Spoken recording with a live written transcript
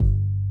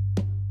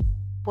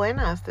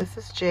Buenas, this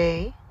is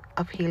Jay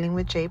of Healing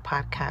with Jay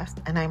podcast,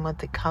 and I'm a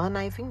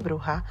decolonizing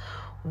bruja,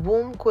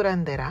 womb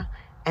curandera,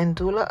 and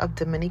doula of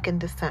Dominican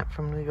descent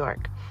from New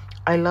York.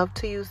 I love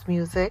to use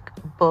music,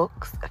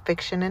 books,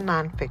 fiction and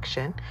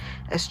nonfiction,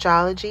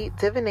 astrology,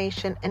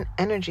 divination, and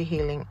energy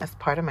healing as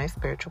part of my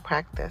spiritual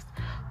practice.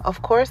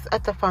 Of course,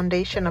 at the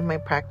foundation of my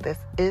practice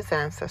is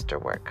ancestor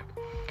work.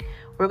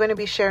 We're going to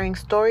be sharing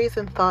stories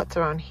and thoughts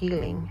around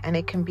healing, and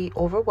it can be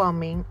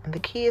overwhelming, and the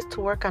key is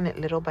to work on it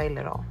little by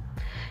little.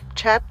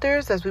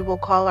 Chapters, as we will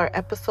call our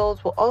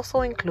episodes, will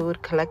also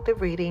include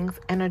collective readings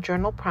and a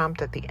journal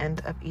prompt at the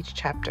end of each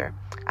chapter.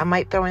 I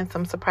might throw in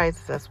some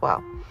surprises as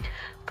well.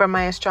 For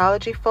my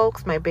astrology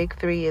folks, my big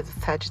three is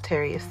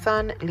Sagittarius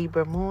Sun,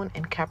 Libra Moon,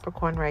 and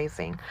Capricorn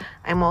Rising.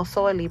 I'm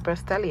also a Libra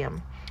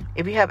Stellium.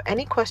 If you have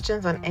any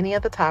questions on any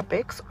of the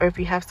topics, or if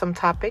you have some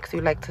topics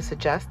you'd like to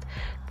suggest,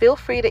 feel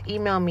free to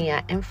email me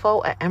at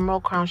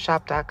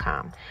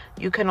info@emeraldcrownshop.com.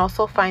 You can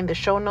also find the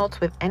show notes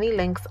with any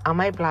links on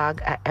my blog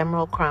at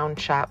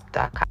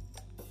emeraldcrownshop.com.